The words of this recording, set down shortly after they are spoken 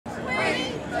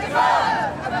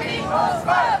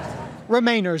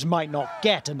Remainers might not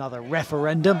get another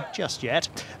referendum just yet,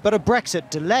 but a Brexit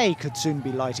delay could soon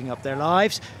be lighting up their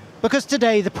lives, because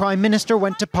today the Prime Minister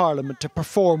went to Parliament to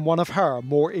perform one of her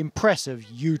more impressive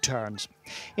U-turns.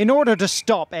 In order to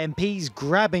stop MPs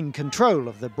grabbing control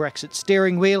of the Brexit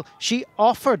steering wheel, she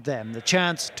offered them the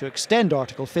chance to extend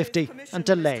Article 50 and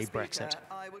delay Brexit.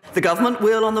 The Government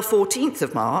will, on the 14th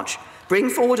of March, bring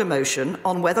forward a motion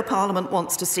on whether Parliament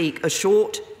wants to seek a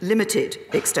short, limited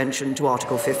extension to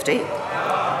Article 50.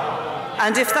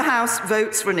 And if the House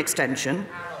votes for an extension,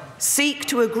 seek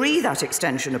to agree that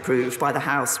extension approved by the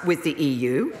House with the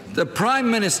EU. The Prime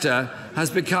Minister has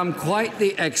become quite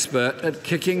the expert at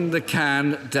kicking the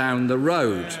can down the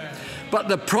road. But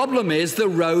the problem is the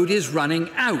road is running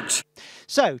out.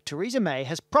 So, Theresa May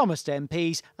has promised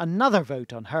MPs another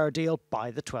vote on her deal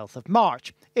by the 12th of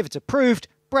March. If it's approved,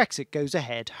 Brexit goes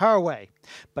ahead her way.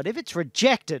 But if it's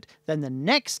rejected, then the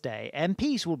next day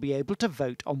MPs will be able to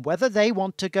vote on whether they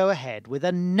want to go ahead with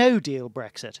a no-deal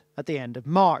Brexit at the end of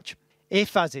March.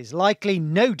 If, as is likely,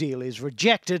 no deal is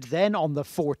rejected, then on the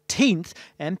 14th,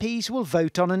 MPs will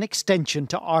vote on an extension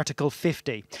to Article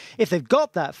 50. If they've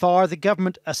got that far, the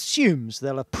government assumes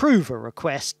they'll approve a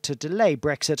request to delay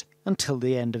Brexit until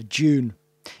the end of June.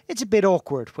 It's a bit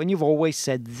awkward when you've always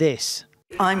said this.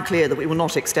 I'm clear that we will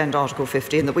not extend Article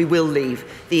 50 and that we will leave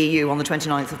the EU on the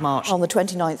 29th of March. On the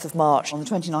 29th of March. On the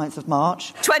 29th of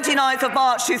March. 29th of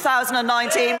March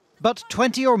 2019. But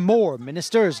 20 or more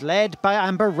ministers, led by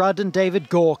Amber Rudd and David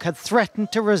Gauke, had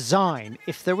threatened to resign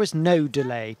if there was no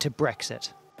delay to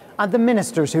Brexit. And the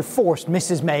ministers who forced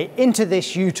Mrs May into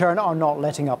this U-turn are not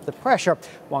letting up the pressure.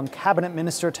 One cabinet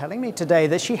minister telling me today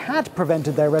that she had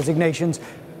prevented their resignations,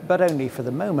 but only for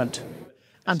the moment.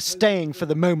 And staying for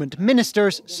the moment,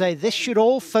 ministers say this should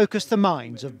all focus the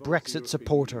minds of Brexit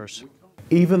supporters.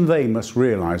 Even they must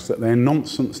realise that their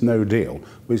nonsense no deal,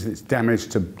 with its damage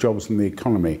to jobs and the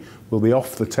economy, will be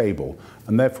off the table.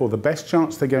 And therefore the best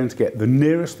chance they're going to get, the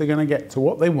nearest they're going to get to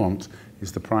what they want,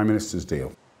 is the Prime Minister's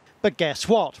deal. But guess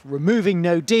what? Removing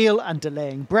no deal and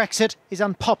delaying Brexit is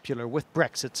unpopular with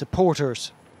Brexit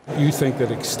supporters. You think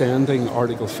that extending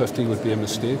Article 50 would be a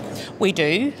mistake? We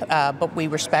do, but we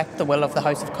respect the will of the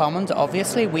House of Commons.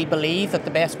 Obviously, we believe that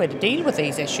the best way to deal with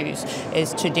these issues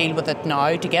is to deal with it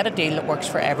now, to get a deal that works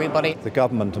for everybody. The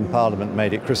Government and Parliament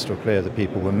made it crystal clear that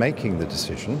people were making the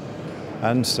decision,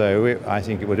 and so I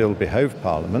think it would ill behove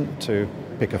Parliament to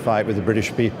pick a fight with the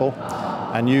British people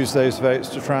and use those votes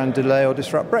to try and delay or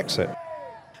disrupt Brexit.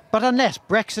 But unless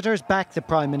Brexiters back the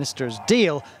Prime Minister's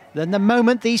deal, then the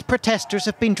moment these protesters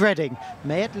have been dreading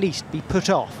may at least be put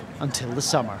off until the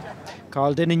summer.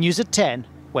 Carl Dinnan, News at 10,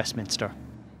 Westminster.